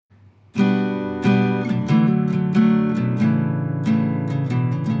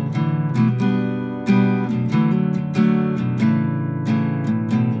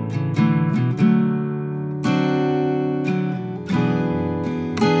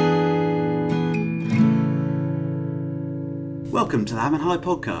Welcome to the Ham and High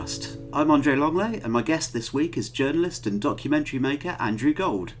podcast. I'm Andre Longley, and my guest this week is journalist and documentary maker Andrew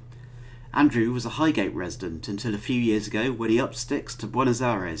Gold. Andrew was a Highgate resident until a few years ago when he upped sticks to Buenos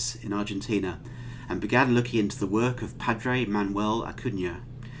Aires in Argentina and began looking into the work of Padre Manuel Acuña,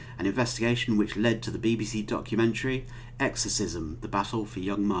 an investigation which led to the BBC documentary Exorcism: The Battle for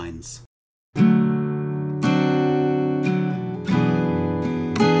Young Minds.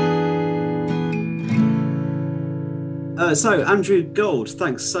 So, Andrew Gold,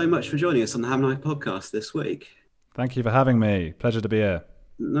 thanks so much for joining us on the Ham and I podcast this week. Thank you for having me. Pleasure to be here.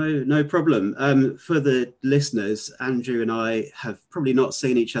 No problem. For the listeners, Andrew and I have probably not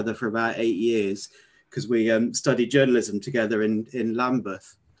seen each other for about 8 years because we studied journalism together in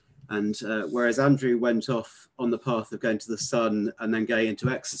Lambeth. And whereas Andrew went off on the path of going to the Sun and then going into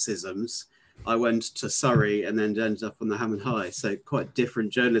exorcisms, I went to Surrey and then ended up on the Ham and High. So quite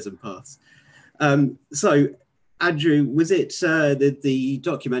different journalism paths. So, Andrew, was it the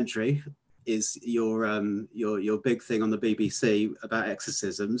documentary is your big thing on the BBC about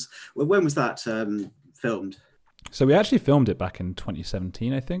exorcisms? Well, when was that filmed? So we actually filmed it back in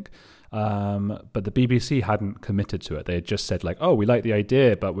 2017, I think. But the BBC hadn't committed to it. They had just said like, oh, we like the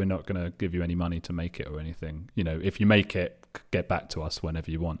idea, but we're not going to give you any money to make it or anything. You know, if you make it, get back to us whenever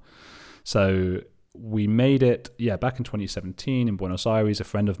you want. So we made it, back in 2017 in Buenos Aires. A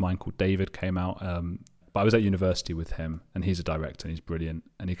friend of mine called David came out. But I was at university with him, and he's a director, and he's brilliant.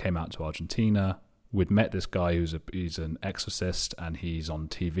 And he came out to Argentina. We'd met this guy he's an exorcist, and he's on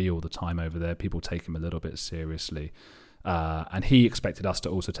TV all the time over there. People take him a little bit seriously. And he expected us to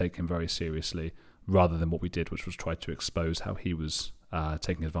also take him very seriously, rather than what we did, which was try to expose how he was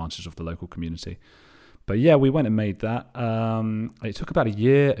taking advantage of the local community. But yeah, we went and made that. It took about a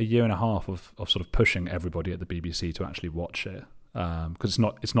year and a half of sort of pushing everybody at the BBC to actually watch it. Because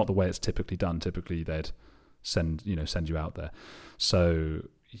it's not the way it's typically done. Typically, they'd send you out there. So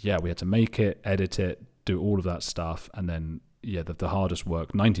yeah, we had to make it, edit it, do all of that stuff, and then the hardest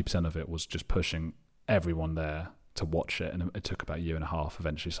work, 90% of it, was just pushing everyone there to watch it. And it took about a year and a half.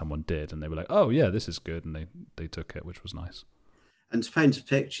 Eventually, someone did, and they were like, "Oh yeah, this is good," and they took it, which was nice. And to paint a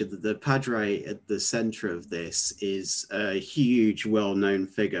picture, the Padre at the centre of this is a huge, well-known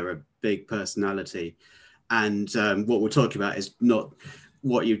figure, a big personality. And what we're talking about is not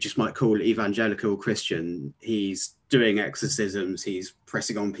what you just might call evangelical Christian. He's doing exorcisms, he's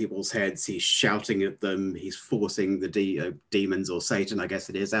pressing on people's heads, he's shouting at them, he's forcing the demons, or Satan, I guess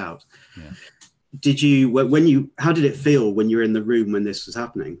it is, out. Yeah. How did it feel when you were in the room when this was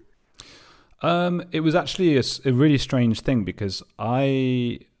happening? It was actually a really strange thing, because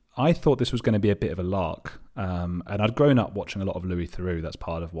I thought this was going to be a bit of a lark. And I'd grown up watching a lot of Louis Theroux. That's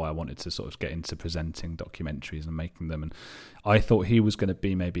part of why I wanted to sort of get into presenting documentaries and making them. And I thought he was going to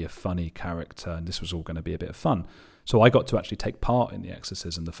be maybe a funny character, and this was all going to be a bit of fun. So I got to actually take part in the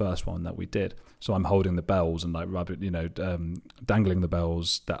exorcism, the first one that we did. So I'm holding the bells and dangling the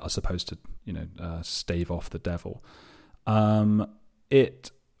bells that are supposed to, stave off the devil.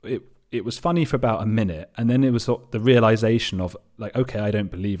 It was funny for about a minute, and then it was sort of the realization of like, okay, I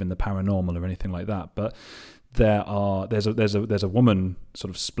don't believe in the paranormal or anything like that, but there's a woman sort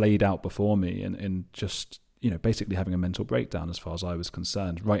of splayed out before me and just basically having a mental breakdown as far as I was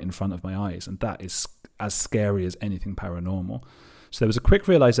concerned, right in front of my eyes, and that is as scary as anything paranormal. So there was a quick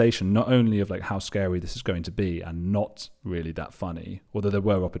realization, not only of like how scary this is going to be, and not really that funny, although there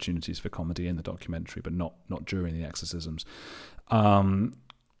were opportunities for comedy in the documentary, but not during the exorcisms.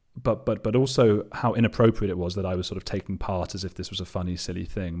 But also how inappropriate it was that I was sort of taking part as if this was a funny, silly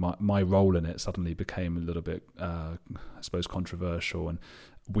thing. My role in it suddenly became a little bit, I suppose, controversial. And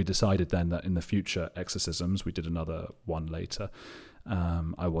we decided then that in the future exorcisms, we did another one later,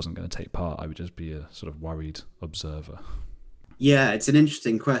 I wasn't going to take part. I would just be a sort of worried observer. Yeah, it's an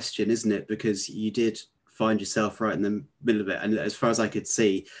interesting question, isn't it? Because you did find yourself right in the middle of it. And as far as I could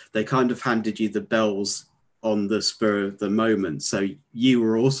see, they kind of handed you the bells on the spur of the moment. So you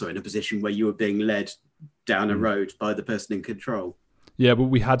were also in a position where you were being led down a road by the person in control. Yeah, but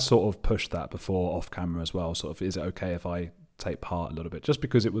we had sort of pushed that before off camera as well. Sort of, is it okay if I take part a little bit? Just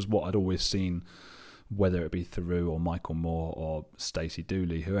because it was what I'd always seen, whether it be Theroux or Michael Moore or Stacey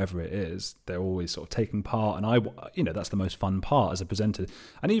Dooley, whoever it is, they're always sort of taking part. And that's the most fun part as a presenter.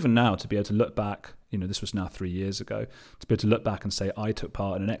 And even now, to be able to look back, this was now 3 years ago, to be able to look back and say, I took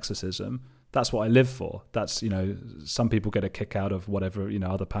part in an exorcism, that's what I live for. That's, some people get a kick out of whatever,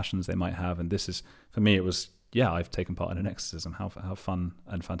 other passions they might have. And this is, for me, it was, I've taken part in an exorcism. How fun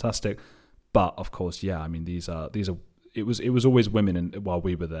and fantastic. But of course, it was always women while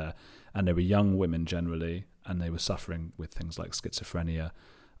we were there, and they were young women generally, and they were suffering with things like schizophrenia,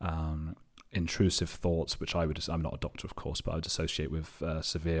 intrusive thoughts, which I'm not a doctor, of course, but I would associate with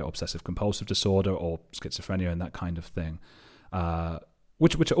severe obsessive compulsive disorder or schizophrenia and that kind of thing,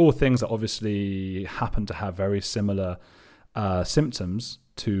 which are all things that obviously happen to have very similar symptoms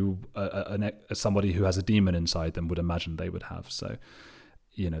to somebody who has a demon inside them would imagine they would have. So,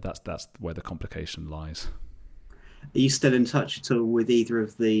 that's where the complication lies. Are you still in touch at all with either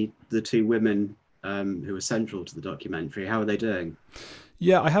of the two women who are central to the documentary? How are they doing?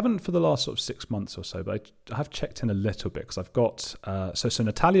 Yeah, I haven't for the last sort of 6 months or so, but I have checked in a little bit because I've got so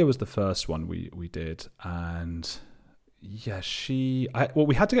Natalia was the first one we did, and yeah,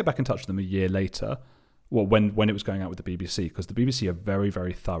 we had to get back in touch with them a year later. Well, when it was going out with the BBC, because the BBC are very,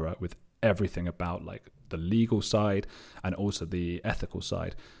 very thorough with everything about like the legal side and also the ethical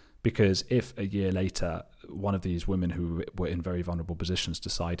side. Because if a year later one of these women who were in very vulnerable positions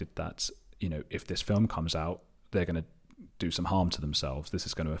decided that, if this film comes out, they're going to do some harm to themselves, this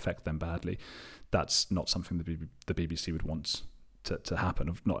is going to affect them badly, that's not something the BBC would want to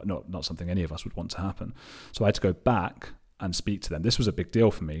happen, not something any of us would want to happen. So I had to go back and speak to them. This was a big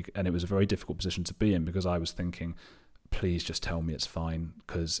deal for me, and it was a very difficult position to be in, because I was thinking, please just tell me it's fine,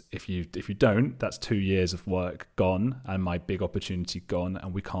 because if you don't, that's 2 years of work gone and my big opportunity gone,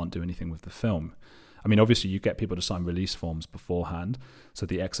 and we can't do anything with the film. I mean, obviously you get people to sign release forms beforehand, so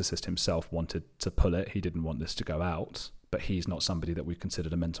The Exorcist himself wanted to pull it. He didn't want this to go out, but he's not somebody that we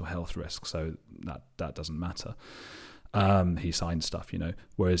considered a mental health risk, so that doesn't matter. He signed stuff,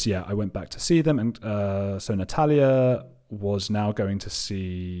 Whereas, yeah, I went back to see them, and so Natalia was now going to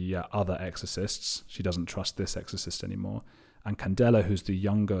see other exorcists. She doesn't trust this exorcist anymore. And Candela, who's the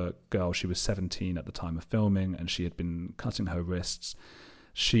younger girl, she was 17 at the time of filming, and she had been cutting her wrists.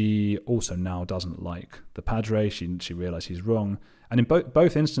 She also now doesn't like the Padre. She realised he's wrong. And in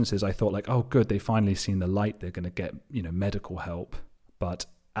both instances, I thought like, oh, good, they've finally seen the light. They're going to get, medical help. But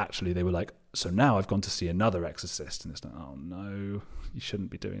actually they were like, so now I've gone to see another exorcist. And it's like, oh no, you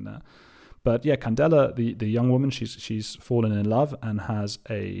shouldn't be doing that. But yeah, Candela, the young woman, she's fallen in love and has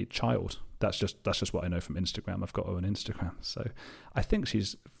a child. That's just what I know from Instagram. I've got her on Instagram, so I think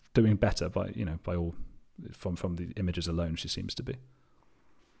she's doing better by all from the images alone. She seems to be.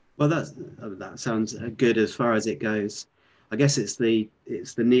 Well, that sounds good as far as it goes. I guess it's the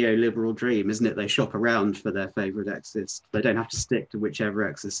neoliberal dream, isn't it? They shop around for their favourite exorcist. They don't have to stick to whichever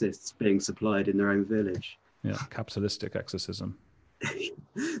exorcist's being supplied in their own village. Yeah, capitalistic exorcism.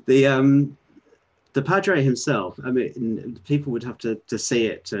 The Padre himself, I mean, people would have to see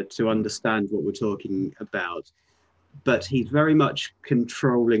it to understand what we're talking about, but he's very much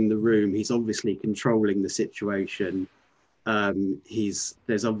controlling the room. He's obviously controlling the situation.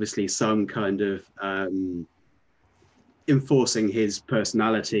 There's obviously some kind of enforcing his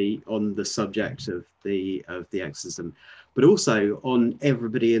personality on the subject of the exorcism, but also on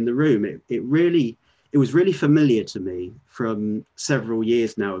everybody in the room. It was really familiar to me from several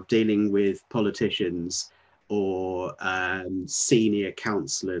years now of dealing with politicians or senior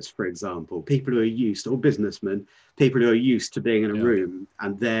councillors, for example, people who are used, or businessmen, people who are used to being in a room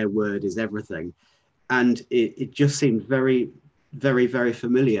and their word is everything. And it just seemed very, very, very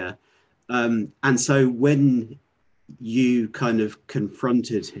familiar. And so when you kind of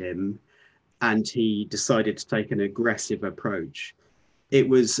confronted him and he decided to take an aggressive approach, it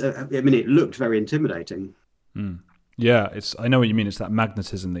was, it looked very intimidating. Mm. Yeah, I know what you mean. It's that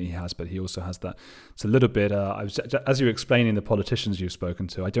magnetism that he has, but he also has that. It's a little bit, as you were explaining the politicians you've spoken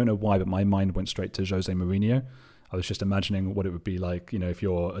to, I don't know why, but my mind went straight to Jose Mourinho. I was just imagining what it would be like, if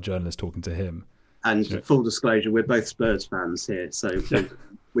you're a journalist talking to him. And full disclosure, we're both Spurs fans here, so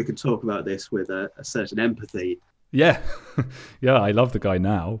we could talk about this with a certain empathy. Yeah, yeah, I love the guy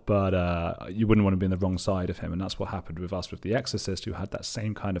now, but you wouldn't want to be on the wrong side of him, and that's what happened with us with The Exorcist, who had that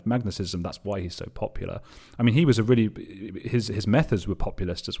same kind of magnetism. That's why he's so popular. I mean, he was his methods were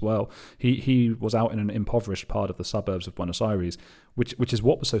populist as well. He was out in an impoverished part of the suburbs of Buenos Aires, which is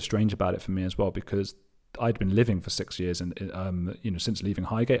what was so strange about it for me as well, because I'd been living for 6 years, and since leaving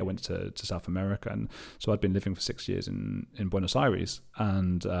Highgate, I went to South America, and so I'd been living for 6 years in Buenos Aires,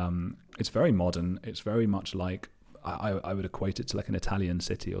 and it's very modern. It's very much like I would equate it to like an Italian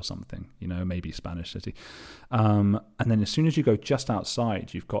city or something, maybe Spanish city. And then as soon as you go just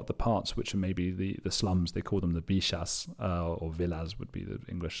outside, you've got the parts which are maybe the slums. They call them the bichas, or villas would be the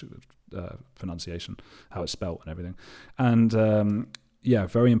English pronunciation, how it's spelt and everything. And yeah,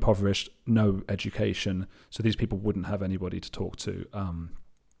 very impoverished, no education. So these people wouldn't have anybody to talk to.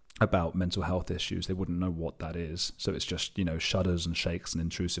 about mental health issues, they wouldn't know what that is. So it's just, shudders and shakes and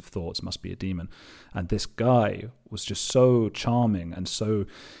intrusive thoughts, must be a demon. And this guy was just so charming, and so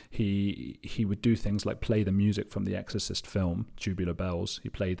he would do things like play the music from the Exorcist film, Tubular Bells. He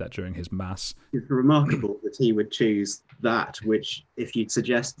played that during his mass. It's remarkable that he would choose that, which if you'd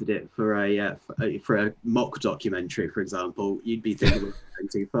suggested it for a mock documentary, for example, you'd be thinking of going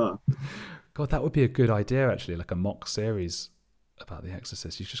too far. God, that would be a good idea, actually, like a mock series about the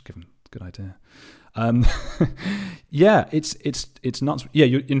Exorcist. You've just given a good idea. Yeah, it's nuts. Yeah,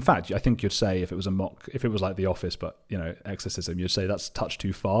 in fact, I think you'd say if it was like The Office, but exorcism, you'd say that's a touch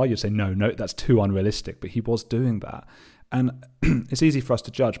too far. You'd say no, that's too unrealistic. But he was doing that, and it's easy for us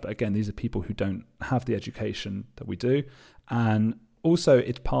to judge. But again, these are people who don't have the education that we do, and also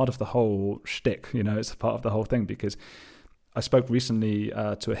it's part of the whole shtick. It's a part of the whole thing, because I spoke recently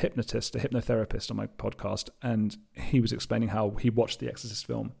to a hypnotherapist on my podcast, and he was explaining how he watched the Exorcist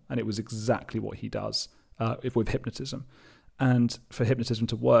film, and it was exactly what he does with hypnotism. And for hypnotism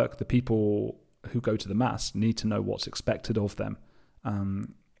to work, the people who go to the mass need to know what's expected of them.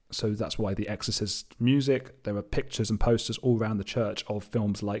 So that's why the Exorcist music, there are pictures and posters all around the church of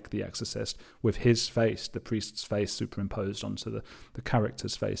films like The Exorcist with his face, the priest's face, superimposed onto the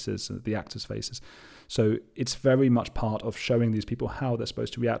characters' faces, the actors' faces. So it's very much part of showing these people how they're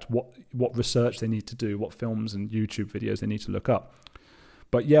supposed to react, what research they need to do, what films and YouTube videos they need to look up.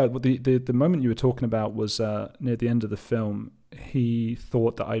 But yeah, the moment you were talking about was near the end of the film. He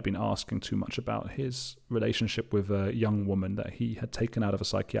thought that I'd been asking too much about his relationship with a young woman that he had taken out of a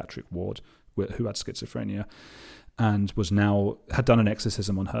psychiatric ward who had schizophrenia, and had done an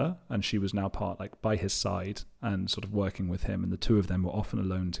exorcism on her, and she was now by his side and sort of working with him, and the two of them were often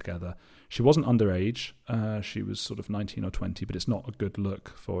alone together. She wasn't underage, she was sort of 19 or 20, but it's not a good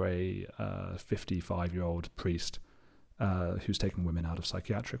look for a 55-year-old priest who's taking women out of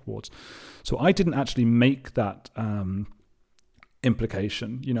psychiatric wards. So I didn't actually make that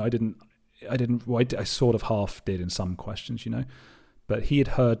implication. I sort of half did in some questions, but he had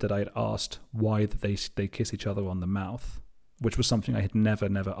heard that I had asked why they kiss each other on the mouth, which was something I had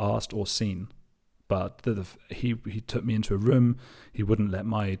never asked or seen. But he took me into a room. He wouldn't let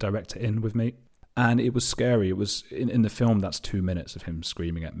my director in with me, and it was scary. It was in the film. That's 2 minutes of him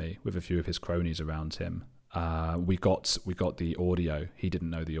screaming at me with a few of his cronies around him. We got the audio. He didn't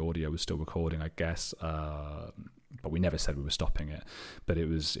know the audio was still recording, I guess. But we never said we were stopping it. But it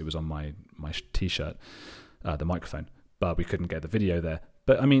was on my t-shirt, the microphone. But we couldn't get the video there.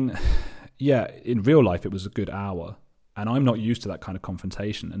 But I mean, yeah, in real life it was a good hour, and I'm not used to that kind of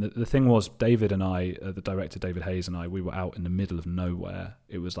confrontation. And the thing was, David and I, the director David Hayes and I, we were out in the middle of nowhere.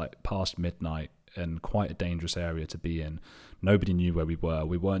 It was like past midnight and quite a dangerous area to be in. Nobody knew where we were.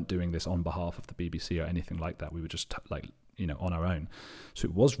 We weren't doing this on behalf of the BBC or anything like that. We were just on our own. So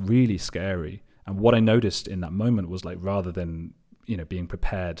it was really scary. And what I noticed in that moment was rather than being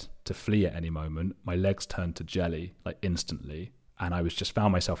prepared to flee at any moment, my legs turned to jelly instantly, and I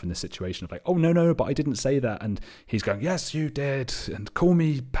found myself in this situation of oh no, but I didn't say that, and he's going, yes you did, and call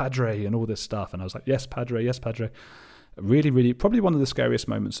me Padre and all this stuff, and I was like, yes Padre. Really, really, probably one of the scariest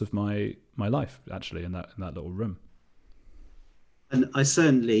moments of my life, actually, in that little room. And I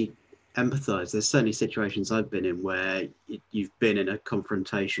certainly empathise. There's certainly situations I've been in where you've been in a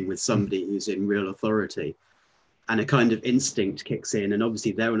confrontation with somebody who's in real authority, and a kind of instinct kicks in, and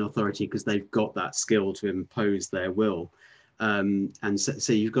obviously they're an authority because they've got that skill to impose their will, and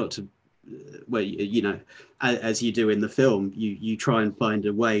so you've got to, as you do in the film, you try and find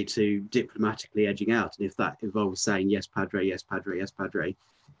a way to diplomatically edging out, and if that involves saying yes Padre, yes Padre, yes Padre,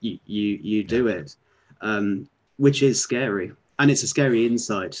 you do it, which is scary, and it's a scary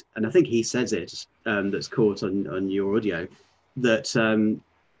insight. And I think he says it, that's caught on your audio, that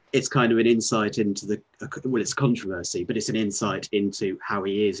it's kind of an insight into it's controversy, but it's an insight into how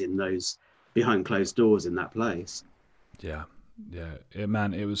he is in those behind closed doors in that place. Yeah,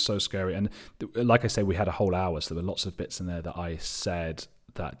 man, it was so scary. And like I say, we had a whole hour, so there were lots of bits in there that I said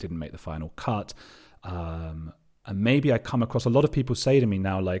that didn't make the final cut. And maybe I come across, a lot of people say to me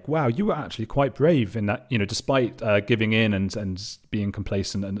now, wow, you were actually quite brave in that, despite giving in and being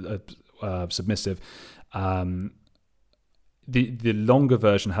complacent and submissive. The longer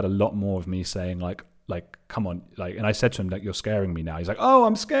version had a lot more of me saying come on, and I said to him, you're scaring me now. He's like, oh,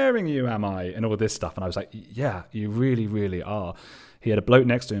 I'm scaring you, am I? And all this stuff. And I was like, yeah, you really, really are. He had a bloke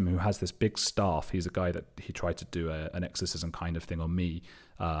next to him who has this big staff. He's a guy that he tried to do an exorcism kind of thing on me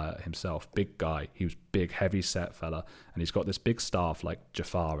himself. Big guy. He was big, heavy set fella. And he's got this big staff like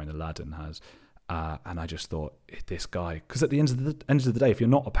Jafar in Aladdin has. And I just thought, this guy, because at the end of the day, if you're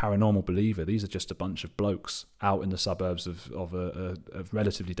not a paranormal believer, these are just a bunch of blokes out in the suburbs of a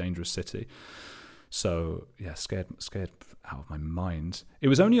relatively dangerous city. So yeah, scared out of my mind. It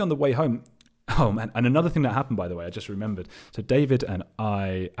was only on the way home. Oh man! And another thing that happened, by the way, I just remembered. So David and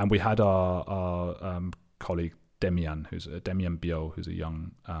we had our colleague Demian Biot, who's a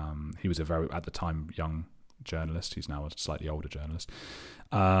young, he was a very, at the time, young journalist. He's now a slightly older journalist.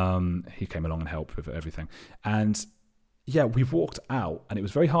 He came along and helped with everything. And yeah, we walked out, and it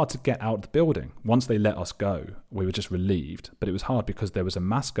was very hard to get out of the building. Once they let us go, we were just relieved, but it was hard because there was a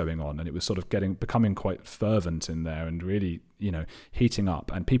mass going on, and it was sort of becoming quite fervent in there, and really, heating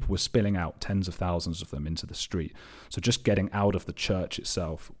up, and people were spilling out, tens of thousands of them, into the street. So just getting out of the church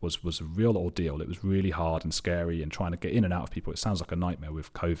itself was a real ordeal. It was really hard and scary, and trying to get in and out of people. It sounds like a nightmare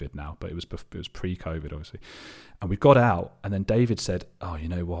with COVID now, but it was pre-COVID, obviously. And we got out, and then David said, "Oh, you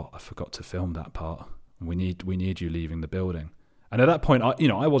know what? I forgot to film that part. We need you leaving the building." And at that point,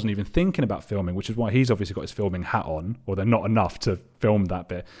 I wasn't even thinking about filming, which is why he's obviously got his filming hat on, or they're not enough to film that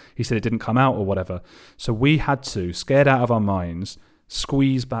bit. He said it didn't come out or whatever. So we had to, scared out of our minds,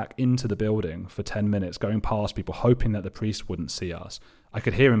 squeeze back into the building for 10 minutes, going past people, hoping that the priest wouldn't see us. I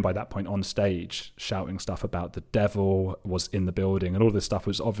could hear him by that point on stage shouting stuff about the devil was in the building, and all this stuff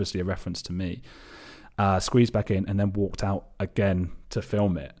was obviously a reference to me. Squeezed back in, and then walked out again to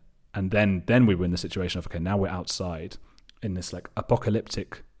film it. And then we were in the situation of, okay, now we're outside in this like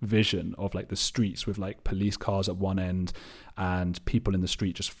apocalyptic vision of like the streets with like police cars at one end and people in the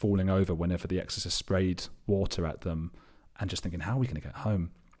street just falling over whenever the exorcist sprayed water at them, and just thinking, how are we going to get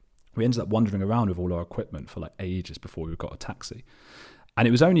home? We ended up wandering around with all our equipment for like ages before we got a taxi. And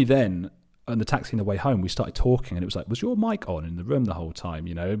it was only then, on the taxi on the way home, we started talking, and it was like, was your mic on in the room the whole time?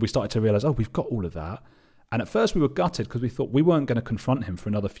 We started to realize, oh, we've got all of that. And at first we were gutted because we thought we weren't going to confront him for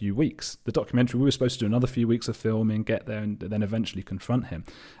another few weeks. The documentary, we were supposed to do another few weeks of filming, get there, and then eventually confront him.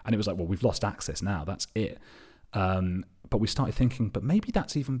 And it was like, well, we've lost access now. That's it. But we started thinking, but maybe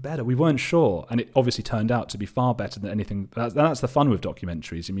that's even better. We weren't sure. And it obviously turned out to be far better than anything. That's the fun with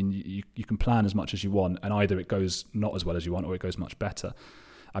documentaries. I mean, you can plan as much as you want, and either it goes not as well as you want or it goes much better.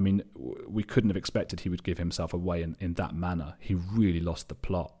 I mean, we couldn't have expected he would give himself away in that manner. He really lost the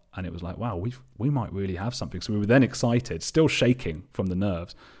plot. And it was like, wow, we might really have something. So we were then excited, still shaking from the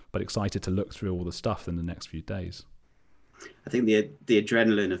nerves, but excited to look through all the stuff in the next few days. I think the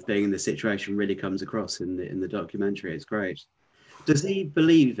adrenaline of being in the situation really comes across in the documentary. It's great. Does he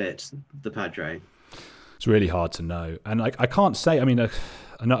believe it, the Padre? It's really hard to know. And I can't say, I mean,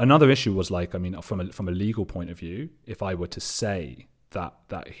 another issue was like, I mean, from a legal point of view, if I were to say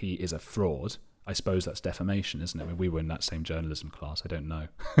that he is a fraud, I suppose that's defamation, isn't it? I mean, we were in that same journalism class. I don't know,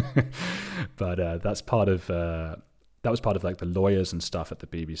 but that's part of that was part of like the lawyers and stuff at the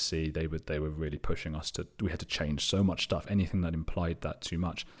BBC. They were really pushing us we had to change so much stuff. Anything that implied that too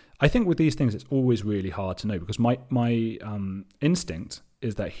much. I think with these things, it's always really hard to know, because my instinct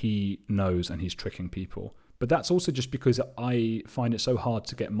is that he knows and he's tricking people. But that's also just because I find it so hard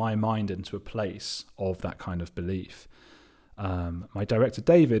to get my mind into a place of that kind of belief. My director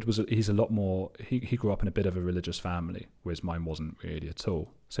David he's a lot more, he grew up in a bit of a religious family, whereas mine wasn't really at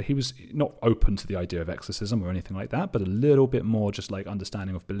all. So he was not open to the idea of exorcism or anything like that, but a little bit more just like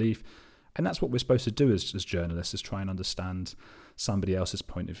understanding of belief. And that's what we're supposed to do as journalists, is try and understand somebody else's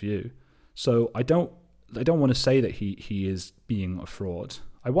point of view. So I don't want to say that he is being a fraud.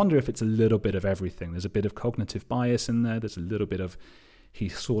 I wonder if it's a little bit of everything. There's a bit of cognitive bias in there. There's a little bit of, he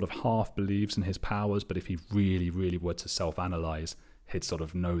sort of half believes in his powers, but if he really, really were to self-analyze, he'd sort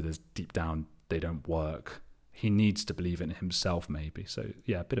of know there's deep down they don't work. He needs to believe in himself, maybe. So,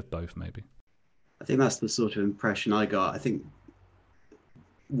 yeah, a bit of both, maybe. I think that's the sort of impression I got. I think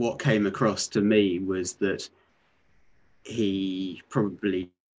what came across to me was that he probably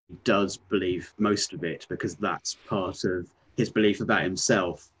does believe most of it, because that's part of his belief about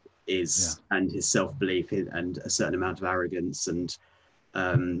himself and his self-belief and a certain amount of arrogance and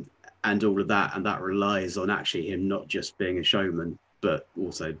all of that, and that relies on actually him not just being a showman but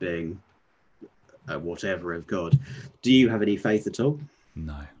also being whatever of God. Do you have any faith at all?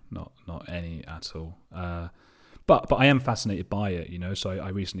 No, not any at all. But I am fascinated by it, So I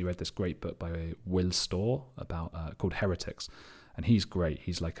recently read this great book by Will Storr about called Heretics, and he's great.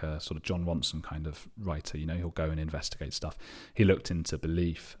 He's like a sort of John Watson kind of writer. He'll go and investigate stuff. He looked into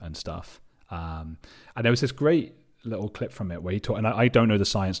belief and stuff, and there was this great little clip from it where he talked, and I don't know the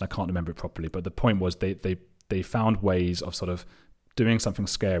science and I can't remember it properly, but the point was they found ways of sort of doing something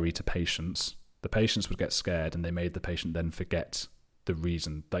scary to patients. The patients would get scared, and they made the patient then forget the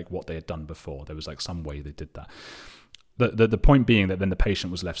reason, like what they had done before. There was like some way they did that. The point being that then the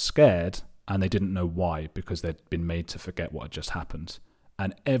patient was left scared, and they didn't know why, because they'd been made to forget what had just happened.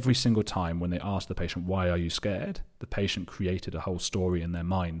 And every single time when they asked the patient, why are you scared? The patient created a whole story in their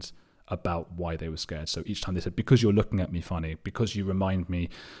minds about why they were scared. So each time they said, because you're looking at me funny, because you remind me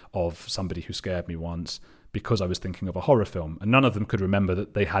of somebody who scared me once, because I was thinking of a horror film. And none of them could remember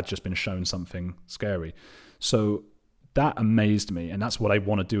that they had just been shown something scary. So that amazed me. And that's what I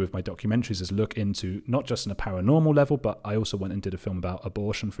want to do with my documentaries, is look into, not just in a paranormal level, but I also went and did a film about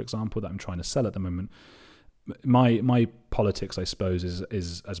abortion, for example, that I'm trying to sell at the moment. My politics, I suppose,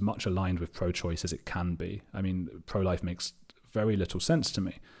 is as much aligned with pro-choice as it can be. I mean, pro-life makes very little sense to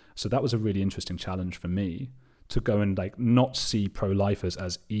me. So that was a really interesting challenge for me, to go and like not see pro-lifers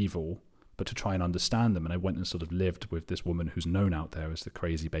as evil, but to try and understand them. And I went and sort of lived with this woman who's known out there as the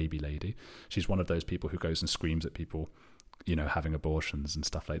crazy baby lady. She's one of those people who goes and screams at people, you know, having abortions and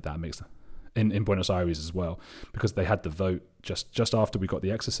stuff like that. Makes in Buenos Aires as well, because they had the vote just after we got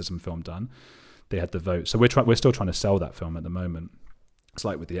the Exorcism film done. They had the vote. So we're still trying to sell that film at the moment. It's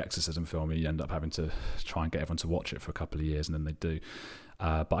like with the Exorcism film, you end up having to try and get everyone to watch it for a couple of years, and then they do.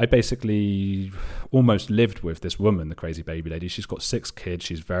 But I basically almost lived with this woman, the crazy baby lady. She's got 6 kids.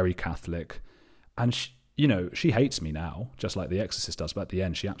 She's very Catholic. And, she hates me now, just like The Exorcist does. But at the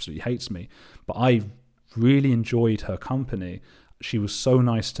end, she absolutely hates me. But I really enjoyed her company. She was so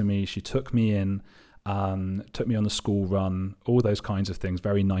nice to me. She took me in, took me on the school run, all those kinds of things,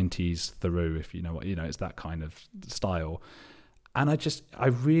 very 90s through, if you know what, it's that kind of style. And I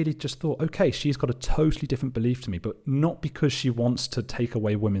really just thought, okay, she's got a totally different belief to me, but not because she wants to take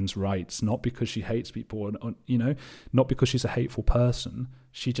away women's rights, not because she hates people, not because she's a hateful person.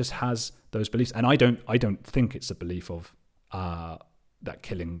 She just has those beliefs. And I don't think it's a belief of that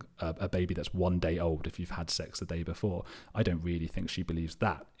killing a baby that's 1 day old if you've had sex the day before. I don't really think she believes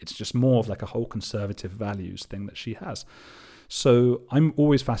that. It's just more of like a whole conservative values thing that she has. So I'm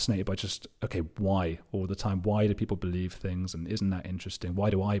always fascinated by just, okay, why all the time? Why do people believe things? And isn't that interesting? Why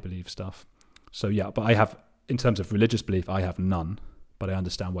do I believe stuff? So yeah, but I have, in terms of religious belief, I have none, but I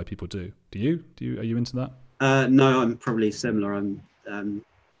understand why people do. Do you? Are you into that? No, I'm probably similar. I'm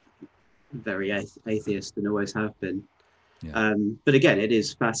very atheist and always have been. Yeah. But again, it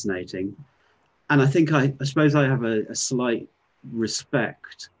is fascinating. And I think I suppose I have a slight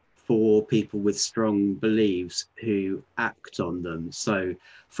respect for people with strong beliefs who act on them. So,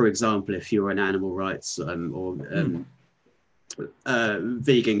 for example, if you're an animal rights or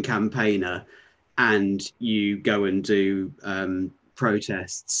vegan campaigner and you go and do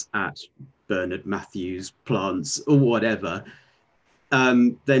protests at Bernard Matthews plants or whatever,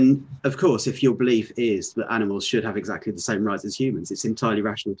 then, of course, if your belief is that animals should have exactly the same rights as humans, it's entirely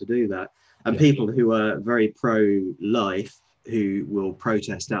rational to do that. And people who are very pro-life, who will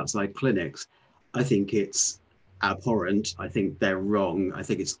protest outside clinics, I think it's abhorrent. I think they're wrong. I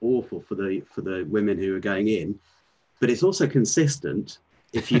think it's awful for the women who are going in. But it's also consistent.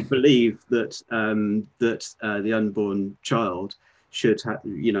 If you believe that the unborn child should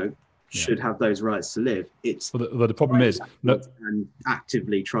have those rights to live, it's the problem is and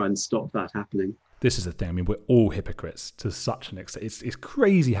actively try and stop that happening. This is the thing. I mean, we're all hypocrites to such an extent. It's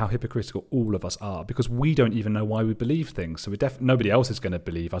crazy how hypocritical all of us are, because we don't even know why we believe things. So nobody else is going to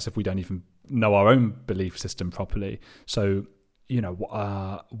believe us if we don't even know our own belief system properly. So,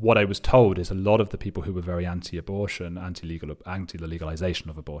 what I was told is a lot of the people who were very anti-abortion, anti the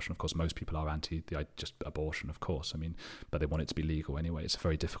legalization of abortion. Of course, most people are anti just abortion, of course. I mean, but they want it to be legal anyway. It's a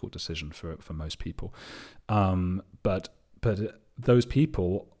very difficult decision for most people. But those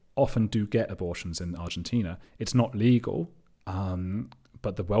people often do get abortions in Argentina. It's not legal,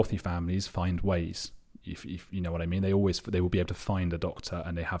 but the wealthy families find ways. If you know what I mean, they will be able to find a doctor,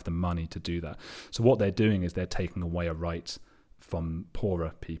 and they have the money to do that. So what they're doing is they're taking away a right from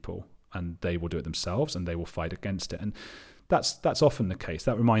poorer people, and they will do it themselves, and they will fight against it. And that's often the case.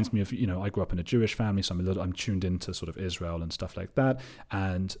 That reminds me of, I grew up in a Jewish family, so I'm tuned into sort of Israel and stuff like that.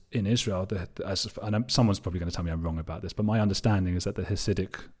 And in Israel, and someone's probably going to tell me I'm wrong about this, but my understanding is that the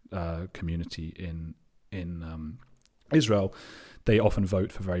Hasidic community in Israel, they often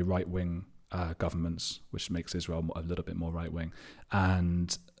vote for very right-wing governments, which makes Israel a little bit more right-wing.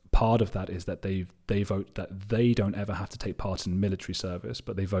 And part of that is that they vote that they don't ever have to take part in military service,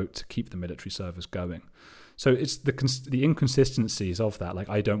 but they vote to keep the military service going. So it's the inconsistencies of that. Like,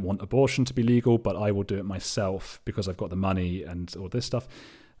 I don't want abortion to be legal, but I will do it myself because I've got the money and all this stuff.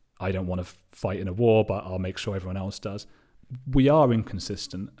 I don't want to fight in a war, but I'll make sure everyone else does. We are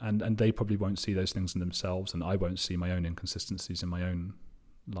inconsistent, and they probably won't see those things in themselves, and I won't see my own inconsistencies in my own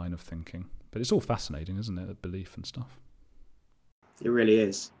line of thinking. But it's all fascinating, isn't it, the belief and stuff? It really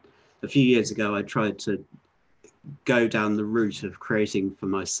is. A few years ago, I tried to go down the route of creating for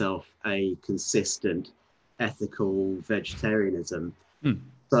myself a consistent, ethical vegetarianism.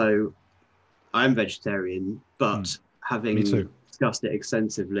 So I'm vegetarian, but having discussed it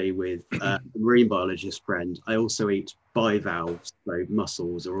extensively with a marine biologist friend, I also eat bivalves, so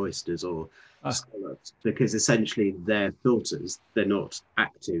mussels or oysters or scallops, because essentially they're filters. They're not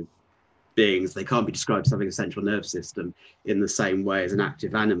active beings. They can't be described as having a central nervous system in the same way as an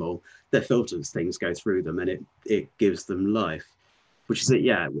active animal. They're filters. Things go through them, and it gives them life, which is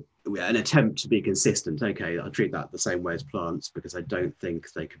an attempt to be consistent. Okay, I'll treat that the same way as plants, because I don't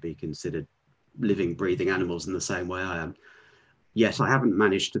think they could be considered living, breathing animals in the same way I am. Yet I haven't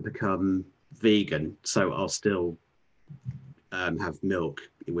managed to become vegan, so I'll still have milk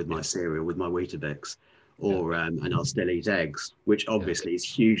with my cereal, with my Weetabix, and I'll still eat eggs, which obviously is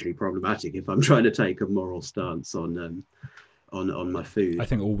hugely problematic if I'm trying to take a moral stance on my food. I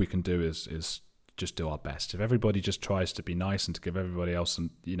think all we can do is just do our best. If everybody just tries to be nice and to give everybody else, and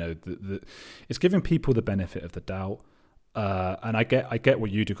it's giving people the benefit of the doubt. And I get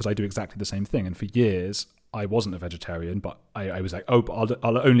what you do, because I do exactly the same thing. And for years I wasn't a vegetarian, but I was like, but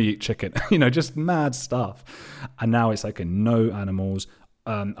I'll only eat chicken, just mad stuff. And now it's like no animals.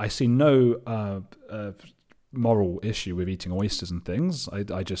 I see no moral issue with eating oysters and things.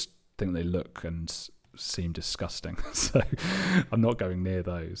 I just think they look and seem disgusting. So I'm not going near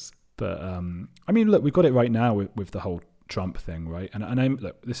those. But look, we've got it right now with the whole Trump thing, right? And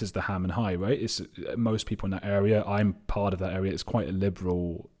look, this is the ham and high, right? It's most people in that area. I'm part of that area. It's quite a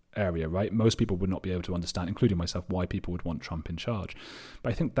liberal area, right? Most people would not be able to understand, including myself, why people would want Trump in charge.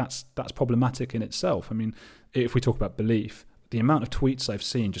 But I think that's problematic in itself. I mean, if we talk about belief, the amount of tweets I've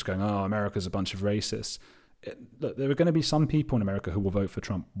seen just going, "Oh, America's a bunch of racists." Look, there are going to be some people in America who will vote for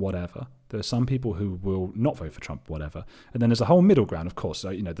Trump, whatever. There are some people who will not vote for Trump, whatever. And then there's a whole middle ground, of course.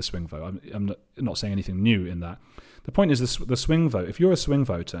 The swing vote. I'm not saying anything new in that. The point is the swing vote. If you're a swing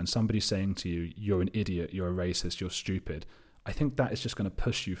voter and somebody's saying to you, "You're an idiot, you're a racist, you're stupid," I think that is just going to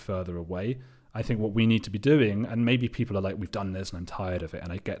push you further away. I think what we need to be doing, and maybe people are like, "We've done this and I'm tired of it,"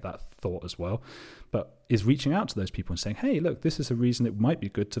 and I get that thought as well, but is reaching out to those people and saying, "Hey, look, this is a reason it might be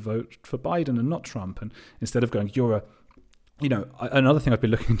good to vote for Biden and not Trump." And instead of going, another thing I've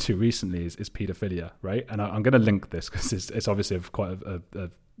been looking into recently is pedophilia, right? And I'm going to link this because it's obviously quite a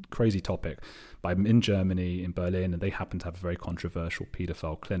crazy topic. But I'm in Germany, in Berlin, and they happen to have a very controversial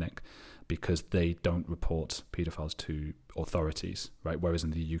paedophile clinic because they don't report paedophiles to authorities, right? Whereas in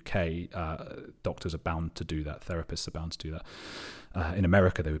the UK, doctors are bound to do that. Therapists are bound to do that. In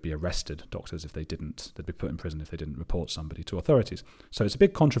America, they would be arrested, doctors, if they didn't. They'd be put in prison if they didn't report somebody to authorities. So it's a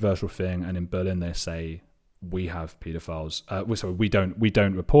big controversial thing. And in Berlin, they say, we have paedophiles. We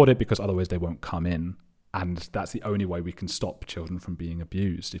don't report it because otherwise they won't come in. And that's the only way we can stop children from being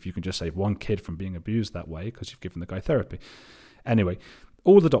abused. If you can just save one kid from being abused that way because you've given the guy therapy. Anyway,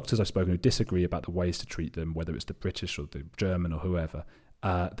 all the doctors I've spoken to who about the ways to treat them, whether it's the British or the German or whoever,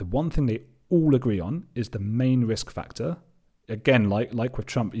 the one thing they all agree on is the main risk factor. Again, like with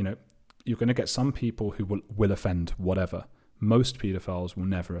Trump, you're going to get some people who will offend whatever. Most paedophiles will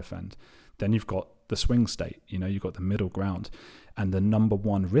never offend. Then you've got the swing state, you've got the middle ground. And the number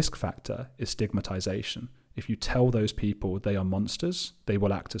one risk factor is stigmatization. If you tell those people they are monsters, they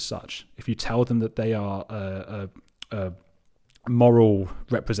will act as such. If you tell them that they are a moral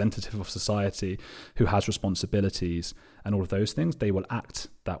representative of society who has responsibilities and all of those things, they will act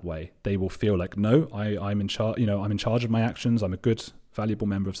that way. They will feel like, no, I'm in charge. I'm in charge of my actions. I'm a good, valuable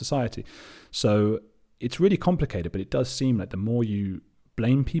member of society. So it's really complicated, but it does seem like the more you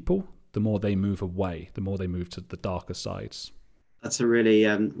blame people, the more they move away, the more they move to the darker sides. That's a really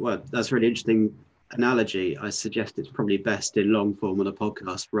interesting analogy. I suggest it's probably best in long form on a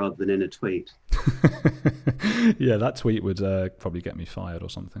podcast rather than in a tweet. Yeah, that tweet would probably get me fired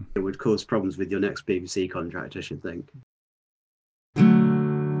or something. It would cause problems with your next BBC contract, I should think.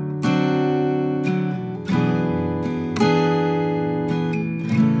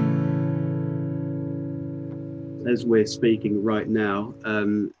 As we're speaking right now,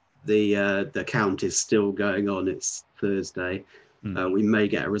 the count is still going on. It's Thursday. We may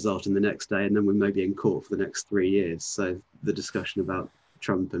get a result in the next day, and then we may be in court for the next 3 years. So the discussion about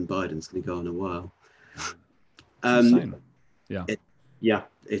Trump and Biden's going to go on a while. It's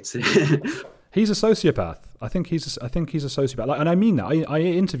he's a sociopath. I think he's a sociopath, and I mean that. I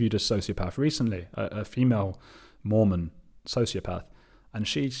interviewed a sociopath recently, a female Mormon sociopath, and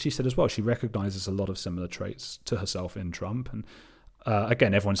she said as well she recognizes a lot of similar traits to herself in Trump. And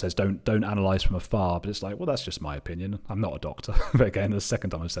again, everyone says don't analyze from afar, but it's like, well, that's just my opinion. I'm not a doctor. But again, the second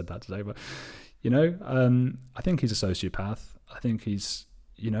time I've said that today. But I think he's a sociopath. I think he's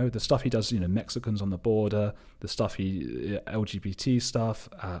the stuff he does, Mexicans on the border, the stuff LGBT stuff,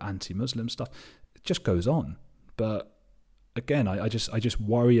 anti-Muslim stuff, it just goes on. But again, I just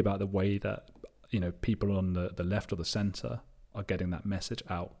worry about the way that, people on the left or the center are getting that message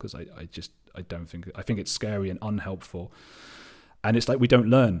out, because I think it's scary and unhelpful. And it's like we don't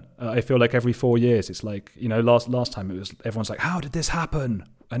learn. I feel like every 4 years, it's like, last time it was, everyone's like, how did this happen?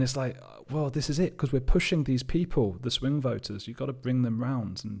 And it's like, well, this is it, because we're pushing these people, the swing voters. You've got to bring them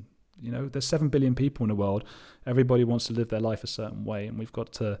round. And, there's 7 billion people in the world. Everybody wants to live their life a certain way. And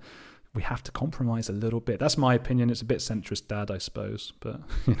we have to compromise a little bit. That's my opinion. It's a bit centrist, Dad, I suppose. But,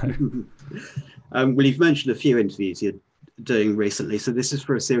 Well, you've mentioned a few interviews you're doing recently. So this is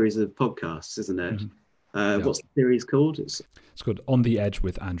for a series of podcasts, isn't it? Mm-hmm. What's the series called? It's called On the Edge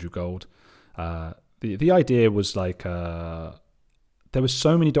with Andrew Gold. The idea was like, there were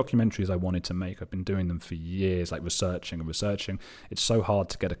so many documentaries I wanted to make. I've been doing them for years, like researching. It's so hard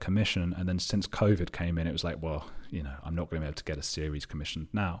to get a commission. And then since COVID came in, it was like, well, I'm not going to be able to get a series commissioned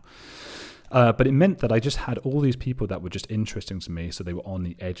now. But it meant that I just had all these people that were just interesting to me. So they were on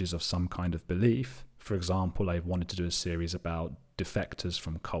the edges of some kind of belief. For example, I wanted to do a series about defectors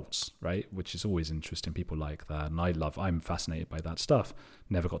from cults, right? Which is always interesting. People like that. And I'm fascinated by that stuff.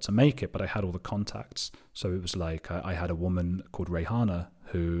 Never got to make it, but I had all the contacts. So it was like, I had a woman called Rayhana,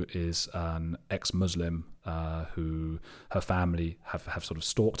 who is an ex-Muslim, who her family have sort of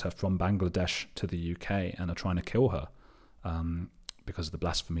stalked her from Bangladesh to the UK and are trying to kill her. Because of the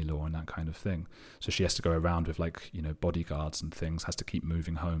blasphemy law and that kind of thing. So she has to go around with bodyguards and things, has to keep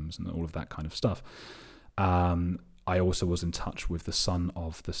moving homes and all of that kind of stuff. I also was in touch with the son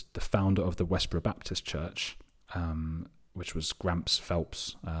of the founder of the Westboro Baptist Church, which was Gramps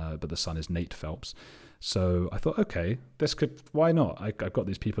Phelps, but the son is Nate Phelps. So I thought, okay, why not? I've got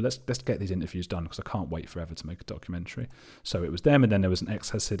these people, let's get these interviews done, because I can't wait forever to make a documentary. So it was them, and then there was an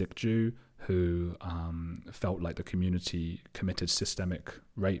ex-Hasidic Jew who felt like the community committed systemic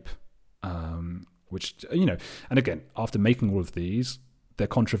rape, which, and again, after making all of these, they're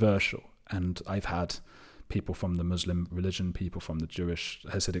controversial. And I've had people from the Muslim religion, people from the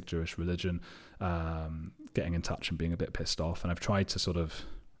Hasidic Jewish religion, getting in touch and being a bit pissed off. And I've tried to sort of,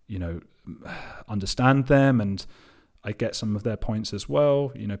 understand them, and I get some of their points as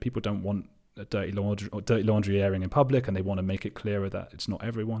well. People don't want a dirty laundry airing in public, and they want to make it clearer that it's not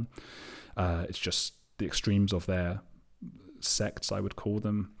everyone. It's just the extremes of their sects, I would call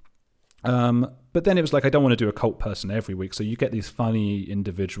them. But then it was like, I don't want to do a cult person every week. So you get these funny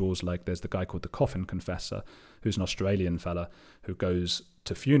individuals, like there's the guy called the Coffin Confessor, who's an Australian fella who goes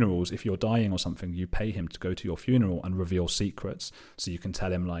to funerals. If you're dying or something, you pay him to go to your funeral and reveal secrets. So you can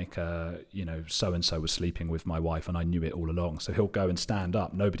tell him like, so-and-so was sleeping with my wife and I knew it all along. So he'll go and stand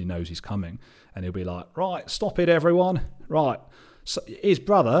up. Nobody knows he's coming. And he'll be like, right, stop it, everyone. Right. So his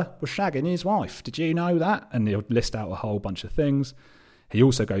brother was shagging his wife. Did you know that? And he'll list out a whole bunch of things. He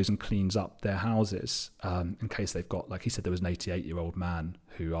also goes and cleans up their houses in case they've got, like he said, there was an 88-year-old man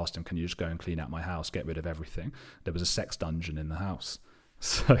who asked him, can you just go and clean out my house, get rid of everything? There was a sex dungeon in the house.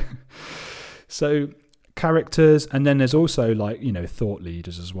 So characters, and then there's also like, thought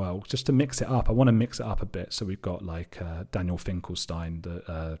leaders as well, just to mix it up. I want to mix it up a bit. So we've got like Daniel Finkelstein,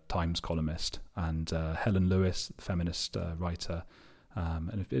 the Times columnist, and Helen Lewis, the feminist writer,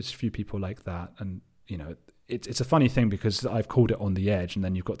 and it's a few people like that. And, it's a funny thing because I've called it On the Edge, and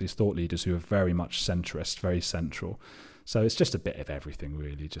then you've got these thought leaders who are very much centrist, very central. So it's just a bit of everything,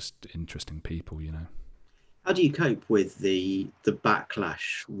 really, just interesting people, How do you cope with the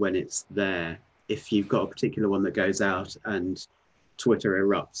backlash when it's there? If you've got a particular one that goes out and Twitter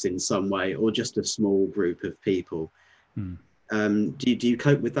erupts in some way, or just a small group of people, do you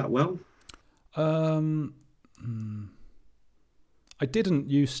cope with that well? I didn't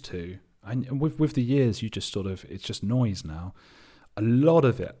used to. And with the years, you just sort of, it's just noise now. A lot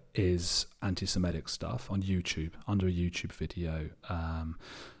of it is anti-Semitic stuff on YouTube, under a YouTube video.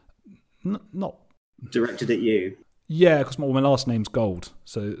 Not directed at you. Yeah, because my last name's Gold,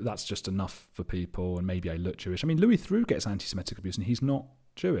 so that's just enough for people, and maybe I look Jewish. I mean, Louis Theroux gets anti-Semitic abuse, and he's not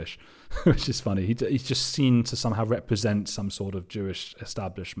Jewish, which is funny. He's just seen to somehow represent some sort of Jewish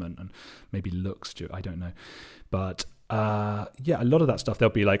establishment, and maybe looks Jewish. I don't know. But a lot of that stuff, they'll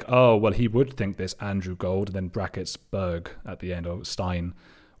be like, oh, well, he would think this Andrew Gold, and then brackets Berg at the end, or Stein.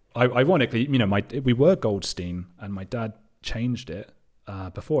 Ironically, we were Goldstein, and my dad changed it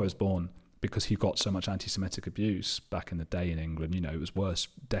before I was born, because he got so much anti-Semitic abuse back in the day in England. It was worse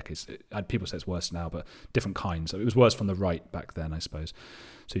decades. People say it's worse now, but different kinds. So it was worse from the right back then, I suppose.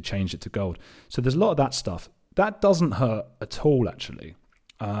 So he changed it to Gold. So there's a lot of that stuff. That doesn't hurt at all, actually.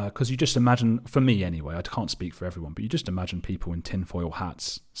 Because you just imagine, for me anyway, I can't speak for everyone, but you just imagine people in tinfoil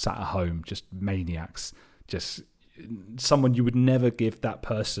hats sat at home, just maniacs, just someone you would never give that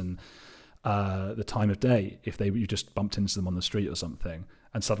person the time of day if you just bumped into them on the street or something,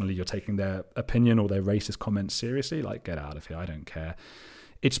 and suddenly you're taking their opinion or their racist comments seriously. Like, get out of here, I don't care.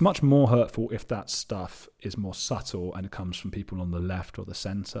 It's much more hurtful if that stuff is more subtle and it comes from people on the left or the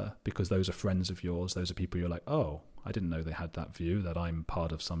centre, because those are friends of yours. Those are people you're like, oh, I didn't know they had that view, that I'm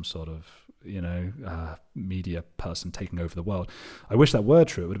part of some sort of, media person taking over the world. I wish that were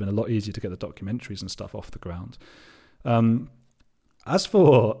true. It would have been a lot easier to get the documentaries and stuff off the ground. As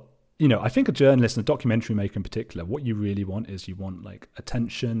for, I think a journalist and a documentary maker in particular, what you really want is you want like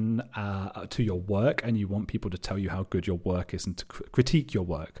attention to your work, and you want people to tell you how good your work is and to critique your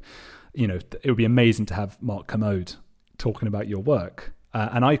work. It would be amazing to have Mark Kermode talking about your work.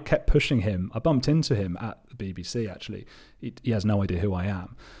 And I kept pushing him. I bumped into him at the BBC, actually. He has no idea who I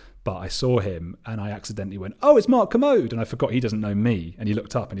am. But I saw him and I accidentally went, oh, it's Mark Kermode. And I forgot he doesn't know me. And he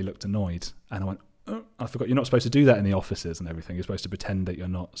looked up and he looked annoyed. And I went, oh, I forgot you're not supposed to do that in the offices and everything. You're supposed to pretend that you're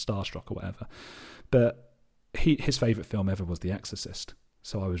not starstruck or whatever. But his favourite film ever was The Exorcist.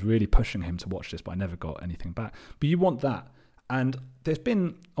 So I was really pushing him to watch this, but I never got anything back. But you want that. And there's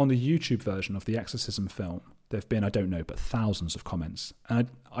been, on the YouTube version of the Exorcism film, there've been, I don't know, but thousands of comments. And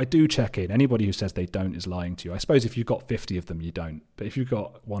I do check in. Anybody who says they don't is lying to you. I suppose if you've got 50 of them, you don't. But if you've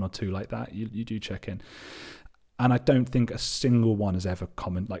got one or two like that, you do check in. And I don't think a single one has ever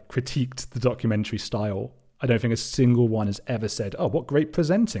critiqued the documentary style. I don't think a single one has ever said, oh, what great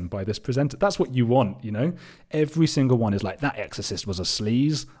presenting by this presenter. That's what you want, Every single one is like, that exorcist was a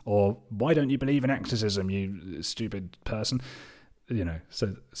sleaze, or why don't you believe in exorcism, you stupid person?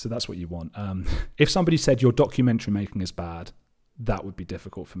 So that's what you want. If somebody said your documentary making is bad, that would be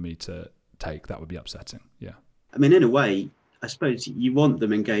difficult for me to take. That would be upsetting. Yeah. I mean, in a way, I suppose you want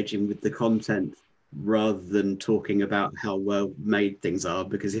them engaging with the content rather than talking about how well made things are,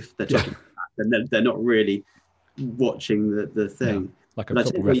 because if they're talking about that, then they're not really watching the thing. Yeah, like a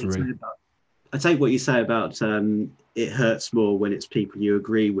football referee. I take what you say about it hurts more when it's people you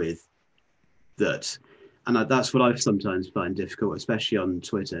agree with that. And that's what I sometimes find difficult, especially on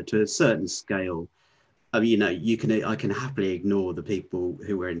Twitter, to a certain scale. I can happily ignore the people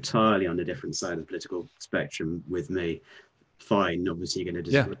who are entirely on a different side of the political spectrum with me. Fine, obviously you're going to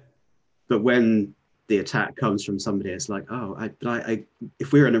disagree. Yeah. But when the attack comes from somebody, it's like, oh,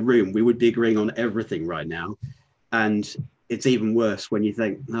 if we were in a room, we would be agreeing on everything right now. And it's even worse when you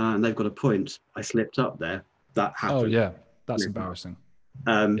think, and they've got a point. I slipped up there. That happened. Oh yeah, that's embarrassing.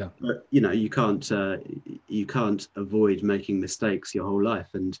 But you can't avoid making mistakes your whole life,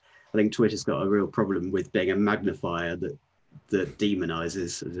 and I think Twitter's got a real problem with being a magnifier that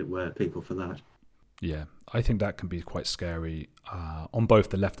demonizes, as it were, people for that. Yeah, I think that can be quite scary on both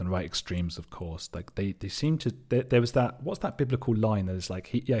the left and right extremes, of course. Like they seem to. There was that. What's that biblical line that is like,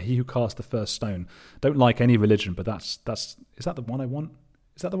 he who cast the first stone. Don't like any religion, but that's. Is that the one I want?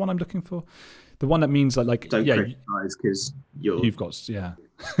 Is that the one I'm looking for? The one that means like don't criticize because you've got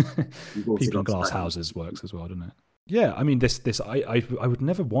people in glass houses works as well, doesn't it? Yeah, I mean this I would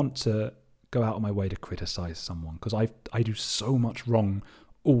never want to go out of my way to criticize someone, because I do so much wrong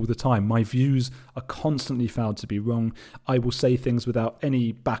all the time. My views are constantly found to be wrong. I will say things without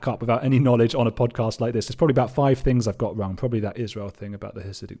any backup, without any knowledge on a podcast like this. There's probably about 5 things I've got wrong. Probably that Israel thing about the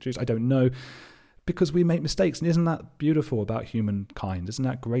Hasidic Jews. I don't know. Because we make mistakes. And isn't that beautiful about humankind? Isn't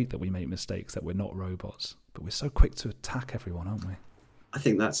that great that we make mistakes, that we're not robots? But we're so quick to attack everyone, aren't we? I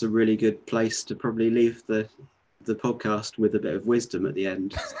think that's a really good place to probably leave the podcast with a bit of wisdom at the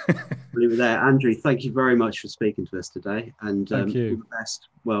end. Leave it there. Andrew, thank you very much for speaking to us today. And thank you. All the best.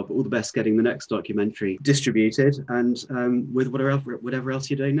 Well, all the best getting the next documentary distributed, and with whatever else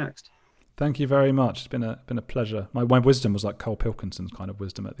you're doing next. Thank you very much. It's been a pleasure. My wisdom was like Carl Pilkinson's kind of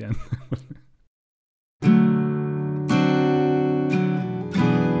wisdom at the end.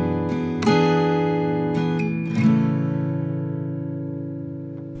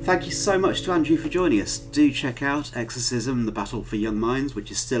 Thank you so much to Andrew for joining us. Do check out Exorcism, The Battle for Young Minds, which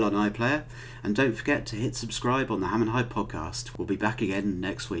is still on iPlayer. And don't forget to hit subscribe on the Ham and Hyde podcast. We'll be back again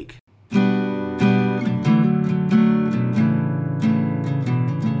next week.